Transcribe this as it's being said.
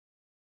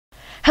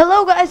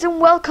Hello guys and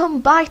welcome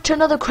back to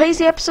another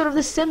crazy episode of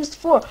The Sims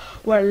 4,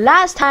 where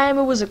last time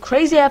it was a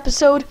crazy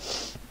episode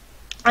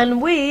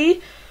and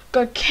we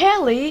got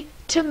Kelly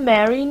to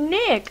marry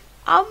Nick.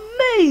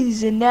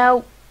 Amazing.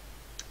 Now,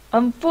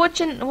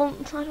 unfortunate, well,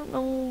 I don't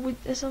know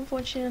if it's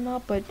unfortunate or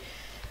not, but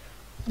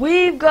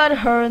we've got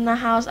her in the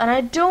house and I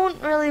don't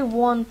really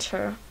want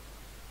her.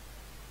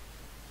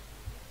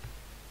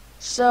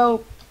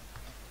 So,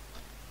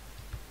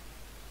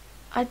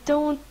 I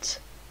don't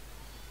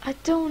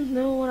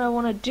know what I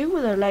want to do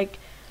with her. Like,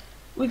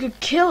 we could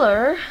kill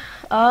her.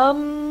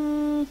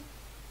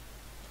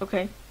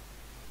 Okay.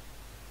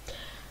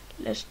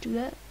 Let's do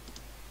that.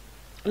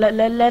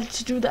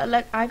 Let's do that.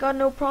 Like, I got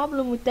no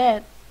problem with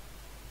that.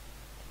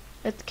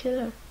 Let's kill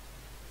her.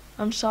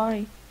 I'm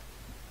sorry.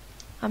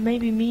 I may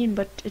be mean,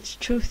 but it's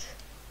truth.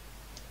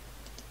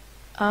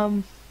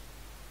 I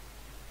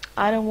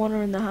don't want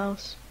her in the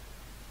house.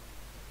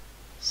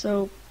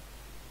 So,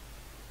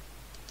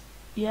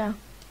 yeah.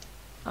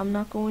 I'm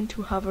not going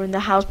to have her in the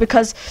house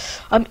because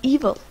I'm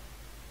evil.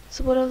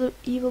 So what other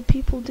evil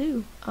people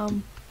do?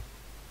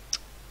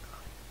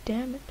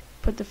 Damn it.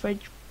 Put the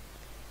fridge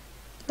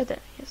right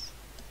there, yes.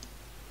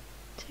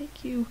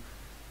 Take you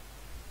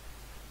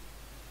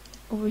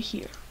over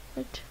here.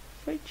 Right,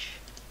 fridge.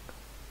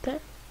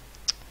 There.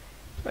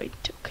 Right,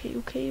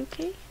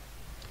 okay.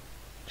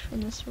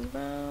 Turn this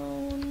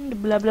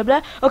around. Blah, blah,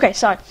 blah. Okay,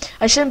 sorry.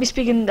 I shouldn't be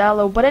speaking that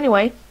low, but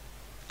anyway.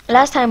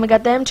 Last time we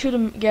got them two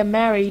to get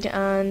married,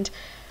 and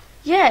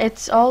yeah,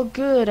 it's all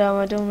good.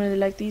 I don't really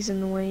like these in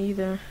the way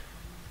either,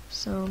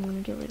 so I'm gonna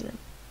get rid of them.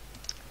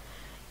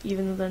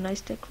 Even though they're nice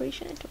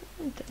decoration, I don't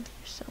want them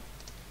here. So,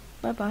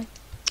 bye bye.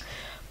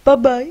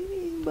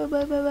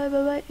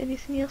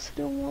 Anything else I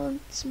don't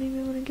want? Maybe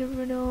I wanna get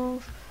rid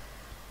of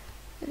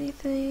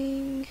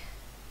anything.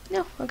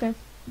 No, okay.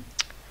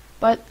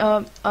 But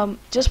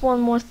just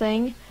one more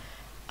thing.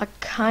 I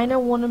kinda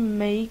wanna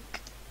make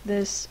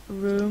this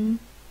room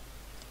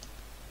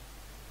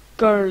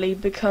girly,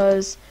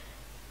 because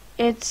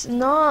it's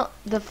not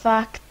the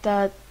fact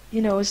that,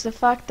 it's the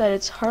fact that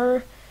it's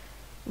her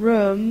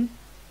room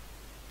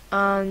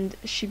and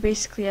she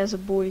basically has a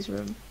boy's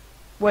room,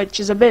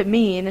 which is a bit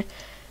mean if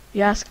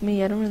you ask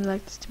me. I don't really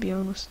like this, to be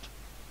honest.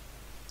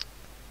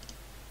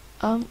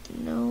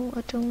 No,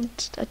 I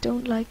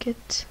don't like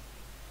it.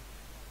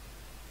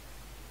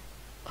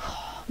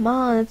 Oh,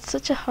 man, it's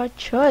such a hard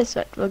choice.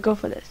 Right, we'll go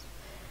for this.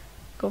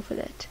 Go for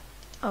that.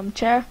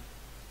 Chair.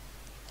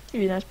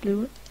 Give you a nice blue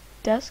one.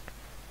 Desk.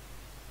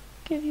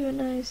 Give you a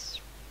nice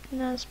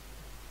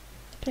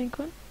pink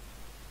one.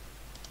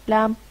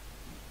 Lamp.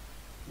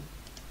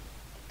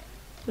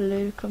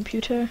 Blue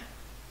computer.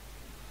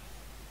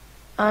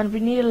 And we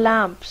need a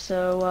lamp,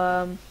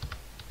 so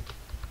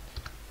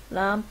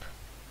lamp.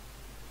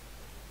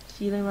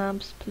 Ceiling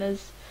lamps,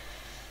 please.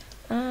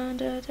 And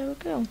there we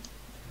go.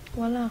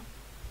 Voila.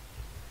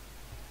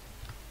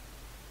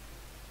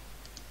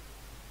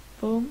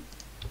 Boom.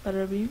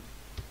 Bada bing.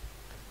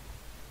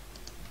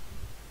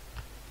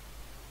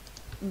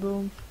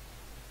 Boom.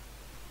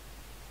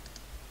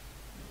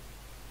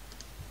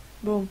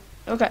 Boom.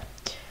 Okay.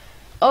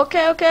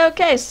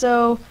 Okay.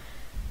 So,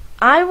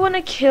 I want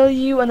to kill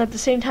you, and at the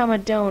same time I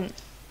don't.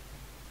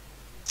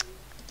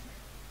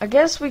 I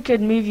guess we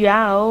could move you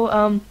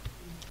out.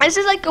 This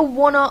is like a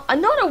one-off.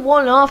 Not a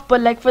one-off,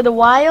 but like for the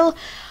while,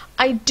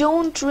 I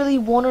don't really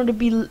want her to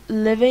be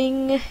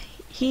living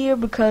here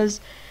because,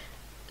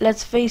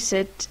 let's face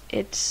it,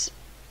 it's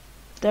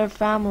their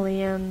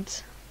family,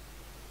 and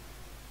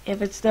if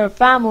it's their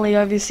family,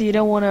 obviously you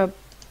don't want to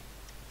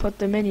put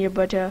them in here,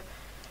 but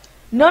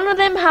none of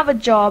them have a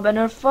job and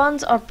their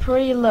funds are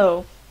pretty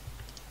low.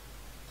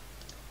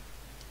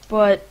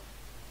 But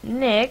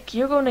Nick,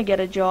 you're going to get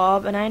a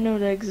job, and I know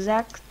the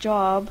exact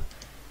job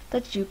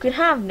that you can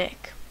have,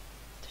 Nick.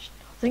 There's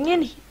nothing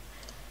in here.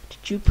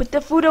 Did you put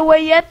the food away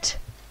yet?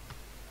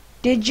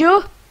 Did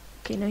you?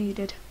 Okay, now you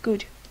did.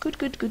 Good.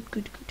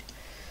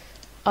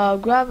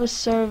 Grab a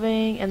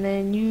serving, and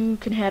then you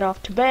can head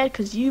off to bed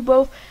because you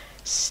both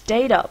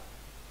stayed up.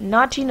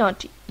 Naughty.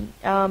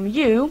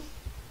 You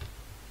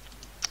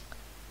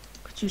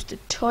could use the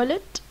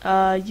toilet.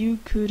 You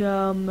could,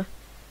 to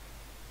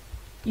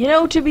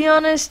be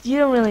honest, you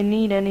don't really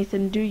need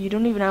anything, do you? You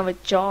don't even have a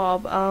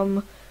job.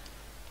 No.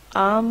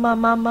 I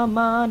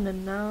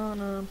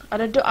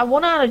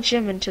want to add a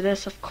gym into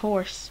this, of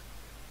course.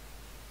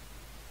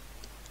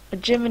 A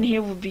gym in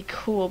here would be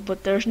cool,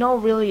 but there's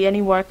not really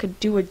anywhere I could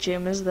do a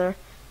gym, is there?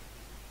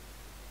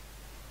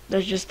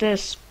 There's just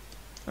this.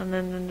 And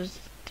then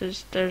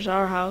there's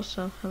our house,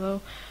 so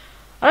hello.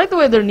 I like the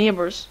way they're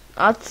neighbors.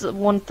 That's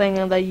one thing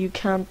that you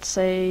can't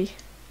say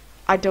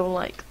I don't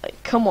like.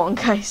 Like, come on,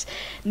 guys.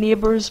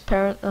 Neighbors,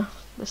 parent,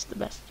 that's the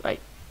best,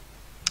 right?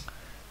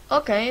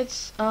 Okay,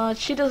 it's,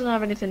 she doesn't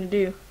have anything to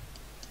do.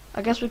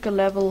 I guess we could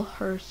level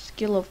her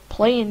skill of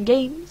playing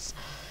games.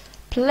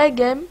 Play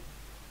game.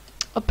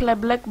 I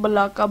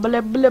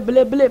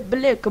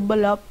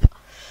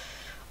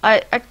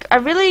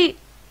really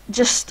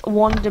just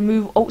wanted to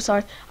move. Oh,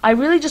 sorry. I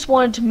really just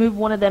wanted to move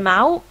one of them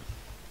out.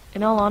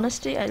 In all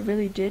honesty, I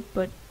really did,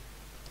 but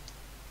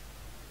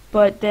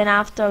but then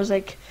after I was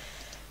like,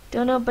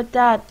 don't know about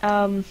that.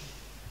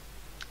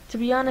 To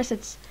be honest,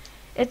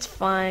 it's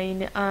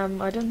fine.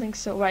 I don't think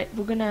so. Right,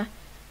 we're gonna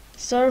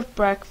serve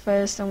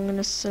breakfast. I'm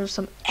gonna serve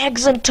some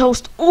eggs and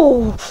toast.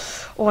 Oh,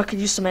 I could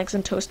use some eggs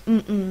and toast.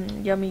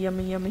 Yummy,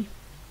 yummy, yummy.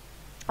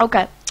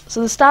 Okay,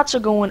 so the stats are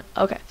going.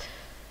 Okay,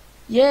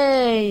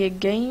 yay,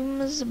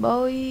 games,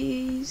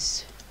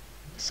 boys.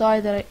 Sorry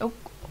that I.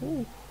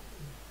 Oh.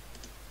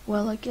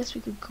 Well, I guess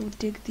we could go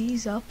dig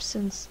these up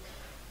since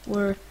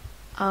we're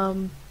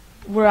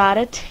at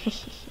it.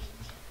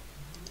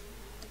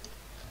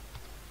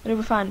 What did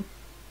we find?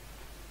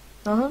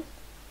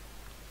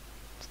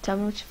 Just tell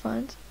me what you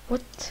find.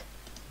 What?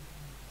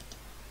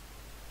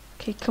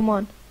 Okay, come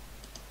on.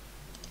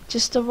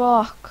 Just a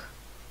rock.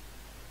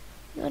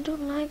 I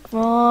don't like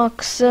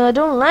rocks. I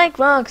don't like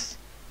rocks.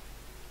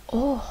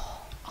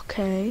 Oh,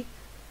 okay.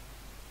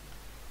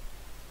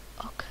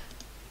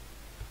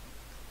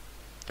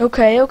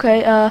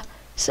 Okay.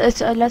 So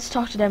let's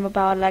talk to them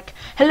about like,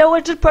 hello,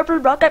 it's a purple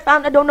rock I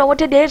found. I don't know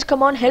what it is.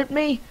 Come on, help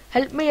me.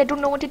 Help me. I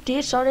don't know what it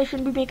is. Sorry, I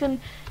shouldn't be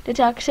making that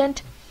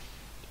accent.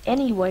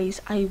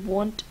 Anyways, I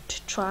want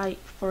to try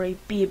for a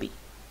baby.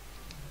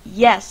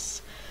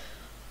 Yes.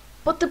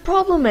 But the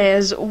problem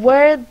is,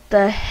 where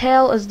the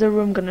hell is the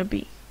room gonna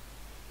be?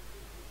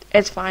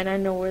 It's fine, I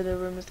know where the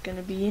room is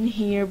gonna be, in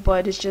here,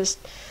 but it's just,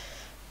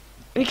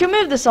 we can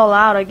move this all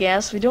out, I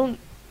guess. We don't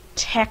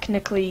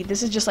technically,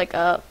 this is just like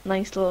a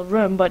nice little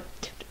room, but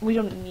we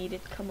don't need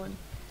it. Come on,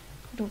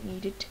 we don't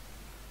need it.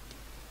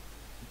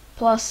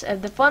 Plus,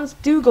 if the funds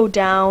do go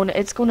down,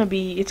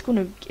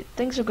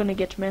 things are gonna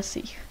get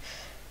messy.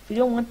 We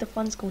don't want the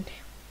funds going down.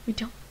 We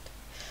don't.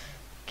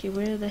 Okay,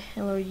 where the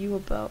hell are you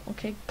about?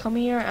 Okay, come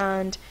here,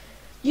 and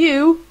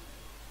you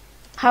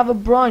have a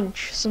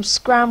brunch, some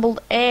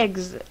scrambled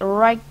eggs,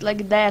 right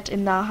like that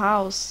in the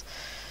house,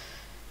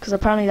 because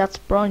apparently that's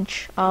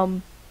brunch.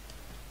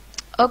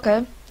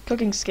 Okay,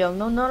 cooking skill,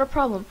 no, not a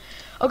problem.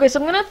 Okay, so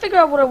I'm gonna figure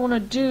out what I want to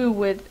do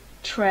with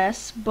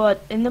Tress,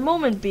 but in the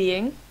moment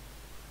being,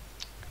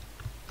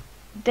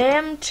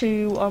 them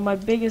two are my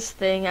biggest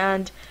thing,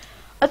 and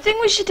I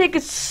think we should take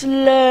it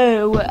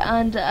slow.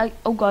 And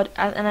oh god,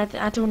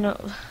 I don't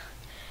know.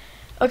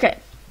 Okay,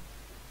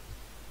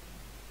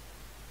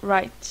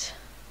 right.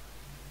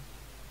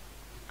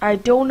 I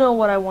don't know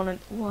what I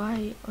want to.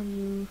 Why are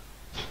you?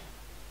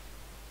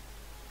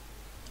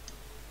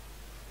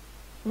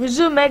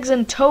 Resume eggs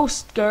and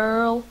toast,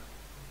 girl.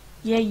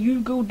 Yeah, you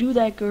go do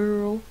that,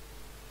 girl.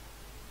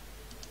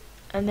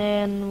 And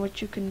then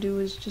what you can do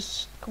is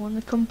just go on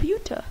the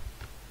computer.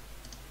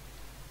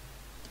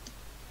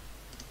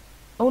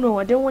 Oh no,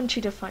 I don't want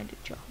you to find a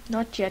job.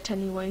 Not yet,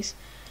 anyways.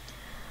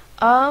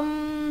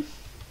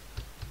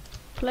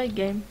 Play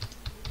game.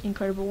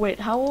 Incredible. Wait,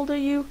 how old are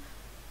you?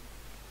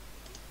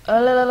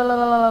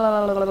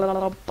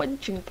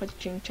 Punching,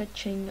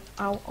 touching.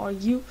 How are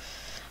you?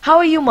 How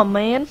are you, my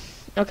man?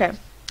 Okay,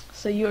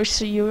 so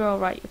you're all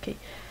right. Okay,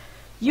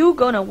 you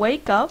gonna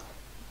wake up.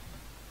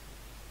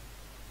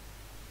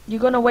 You're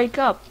gonna wake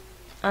up,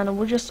 and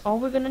all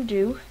we're gonna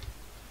do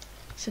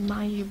is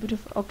admire you,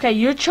 beautiful. Okay,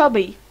 you're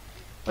chubby.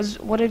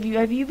 What have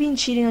you been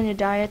cheating on your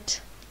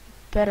diet?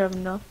 Better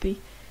not be.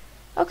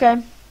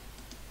 Okay,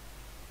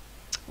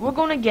 we're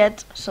gonna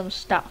get some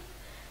stuff,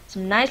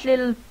 some nice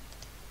little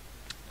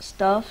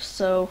stuff,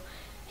 so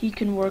he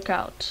can work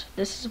out.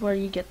 This is where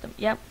you get them.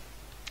 Yep.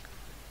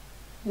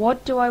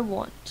 What do I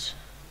want?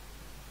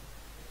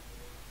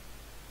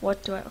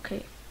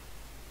 Okay.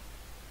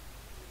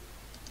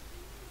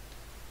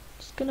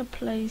 Just gonna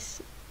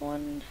place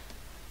one.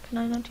 Can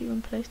I not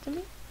even place them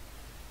in?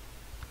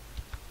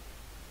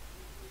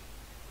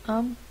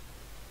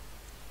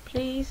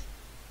 Please.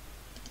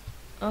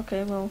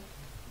 Okay, well,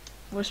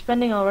 we're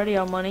spending already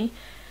our money.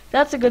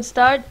 That's a good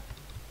start.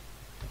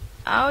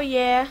 Oh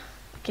yeah.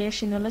 Okay,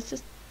 actually no, let's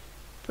just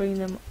bring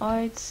them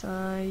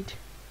outside.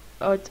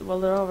 Oh, well,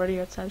 they're already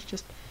outside.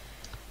 Just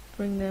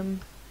bring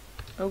them,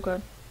 oh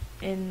god,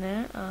 in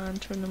there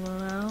and turn them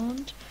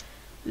around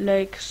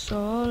like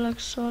so, like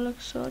so, like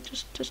so.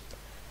 Just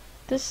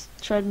this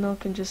treadmill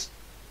can just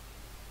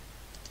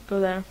go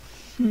there.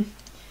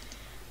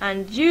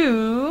 And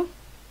you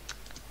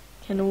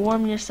can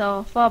warm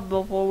yourself up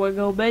before we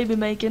go baby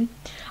making.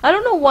 I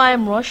don't know why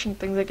I'm rushing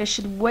things. Like, I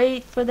should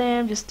wait for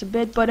them just a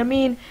bit, but I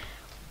mean,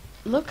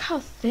 look how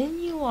thin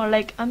you are.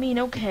 Like, I mean,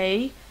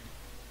 okay.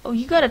 Oh,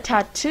 you got a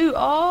tattoo.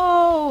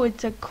 Oh,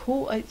 it's a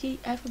cool. I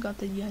forgot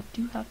that you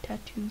do have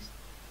tattoos.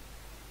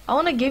 I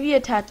want to give you a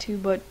tattoo,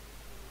 but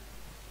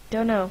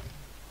don't know.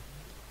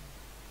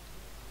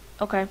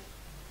 Okay.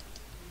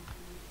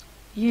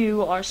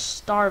 You are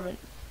starving,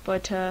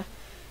 but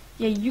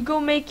yeah, you go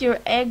make your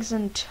eggs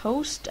and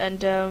toast,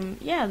 and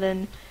yeah,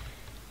 then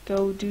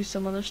go do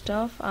some other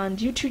stuff,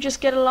 and you two just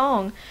get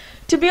along.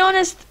 To be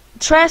honest,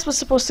 Tress was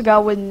supposed to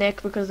go with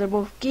Nick because they're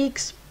both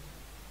geeks.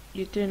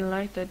 You didn't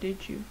like that,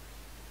 did you?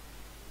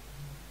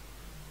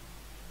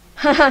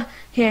 Haha,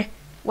 here,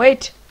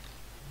 wait.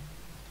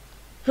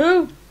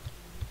 Who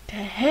the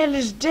hell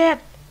is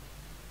that?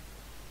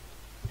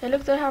 Hey,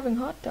 look, they're having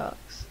hot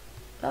dogs.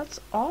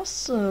 That's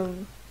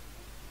awesome.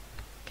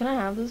 Can I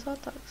have those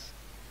hot dogs?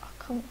 Oh,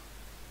 come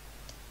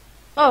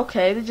on.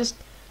 Okay, they just...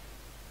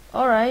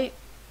 Alright.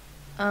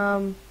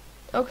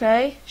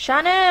 Okay.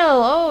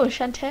 Chanel! Oh,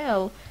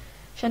 Chantel.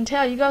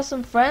 Chantel, you got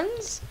some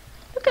friends?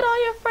 Look at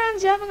all your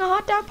friends. You having a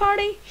hot dog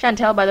party?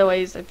 Chantel, by the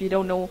way, is, if you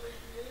don't know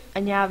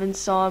and you haven't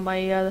saw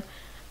my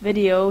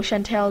video,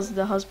 Chantel's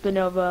the husband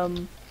of,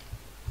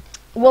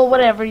 well,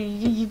 whatever.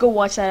 You go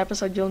watch that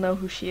episode, you'll know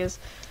who she is.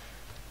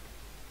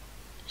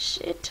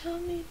 Shit, tell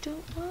me,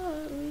 don't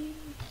worry.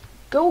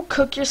 Go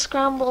cook your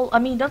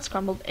not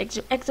scrambled eggs,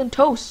 your eggs and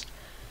toast.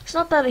 It's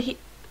not that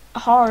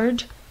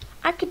hard.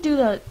 I could do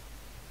that.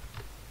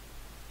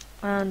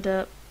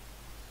 And,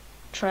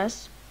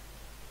 Tress,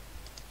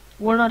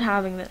 we're not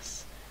having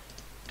this.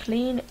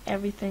 Clean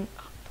everything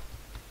up.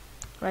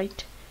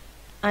 Right?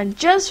 And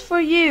just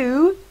for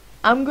you,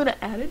 I'm gonna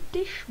add a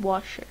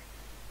dishwasher.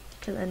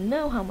 Because I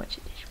know how much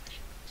a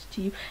dishwasher is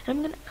to you. And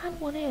I'm gonna add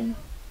one in.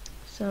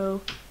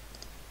 So,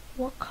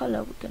 what color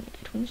are we gonna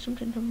get? We need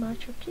something to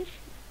match our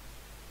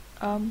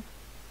kitchen.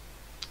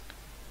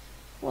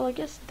 Well, I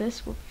guess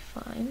this will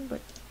be fine,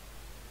 but...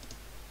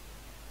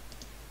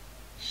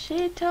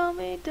 She told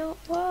me don't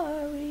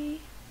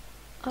worry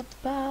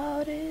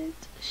about it.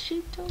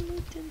 She told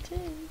me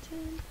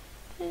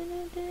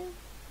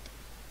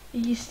Are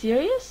you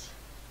serious?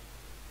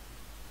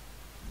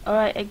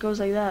 Alright, it goes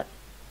like that.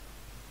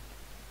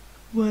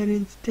 Why didn't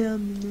you tell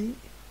me, mate?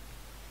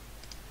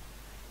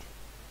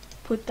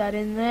 Put that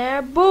in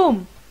there.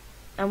 Boom!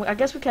 And I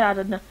guess we could add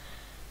a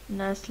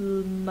nice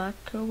little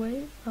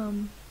microwave.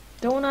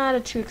 Don't add a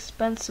too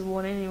expensive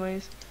one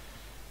anyways,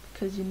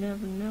 because you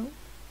never know.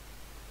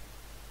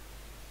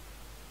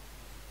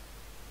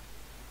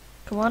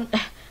 Come on.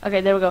 Okay,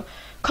 there we go.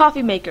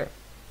 Coffee maker.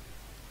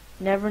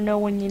 Never know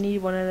when you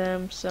need one of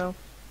them, so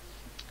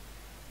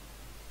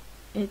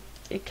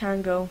it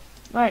can go.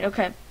 Right,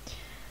 okay.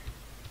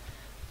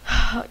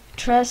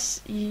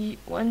 Tress,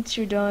 once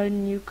you're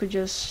done, you could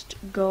just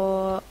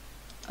go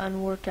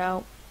and work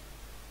out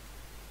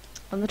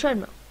on the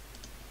treadmill.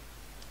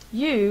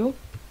 You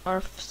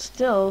are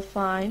still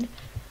fine. You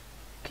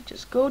could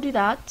just go do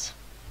that,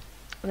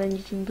 and then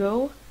you can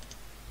go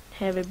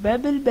have a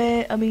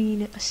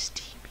a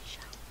steamy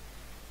shower.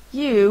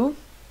 You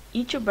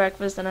eat your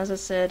breakfast, and as I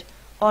said,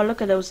 oh,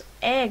 look at those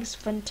eggs,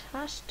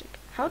 fantastic.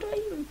 How do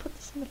I even put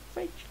this in the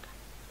fridge?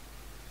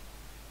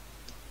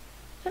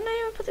 Didn't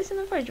I even put this in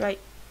the fridge? Right.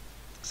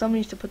 Someone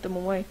needs to put them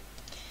away.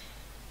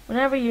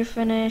 Whenever you're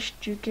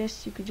finished, you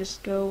could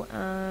just go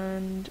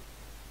and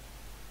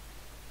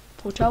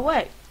put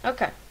away.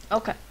 Okay,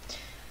 okay.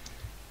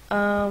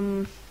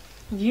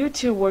 You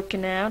two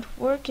working out.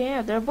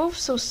 They're both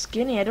so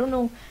skinny. I don't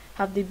know,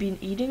 have they been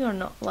eating or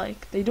not?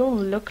 Like, they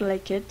don't look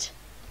like it.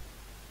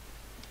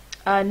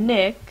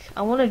 Nick,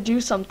 I want to do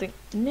something.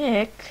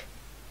 Nick,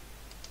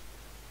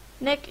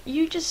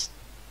 you just...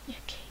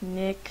 Okay,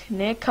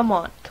 Nick, come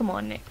on,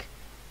 Nick.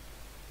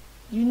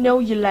 You know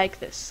you like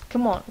this.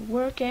 Come on,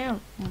 work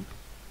out.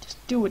 Just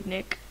do it,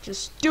 Nick.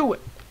 Just do it.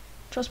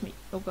 Trust me.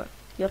 Oh god,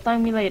 you'll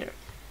thank me later.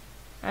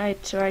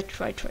 Right. So turn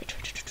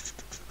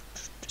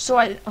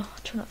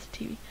off the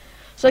TV.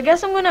 So I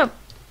guess I'm gonna,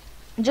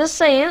 just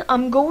saying,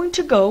 I'm going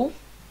to go,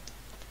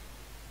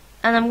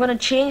 and I'm gonna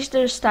change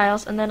their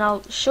styles, and then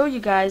I'll show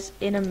you guys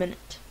in a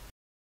minute.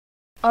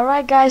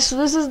 Alright guys, so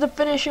this is the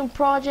finishing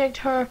project.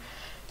 Her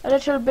a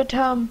little bit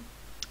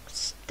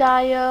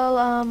style.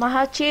 I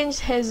have changed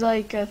his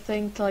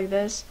thing to like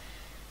this.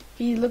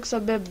 He looks a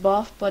bit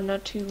buff, but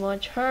not too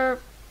much. Her,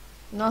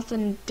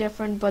 nothing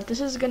different, but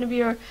this is gonna be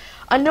her.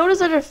 I noticed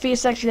that her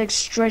face actually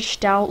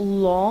stretched out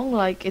long,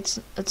 like it's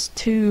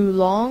too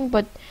long,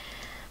 but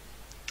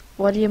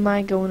what am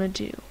I gonna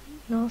do?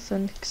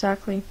 Nothing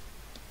exactly.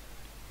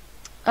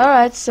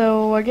 Alright,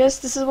 so I guess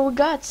this is what we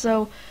got.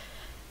 So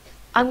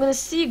I'm gonna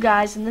see you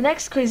guys in the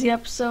next crazy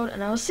episode,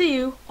 and I will see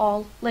you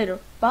all later.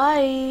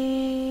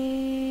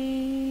 Bye.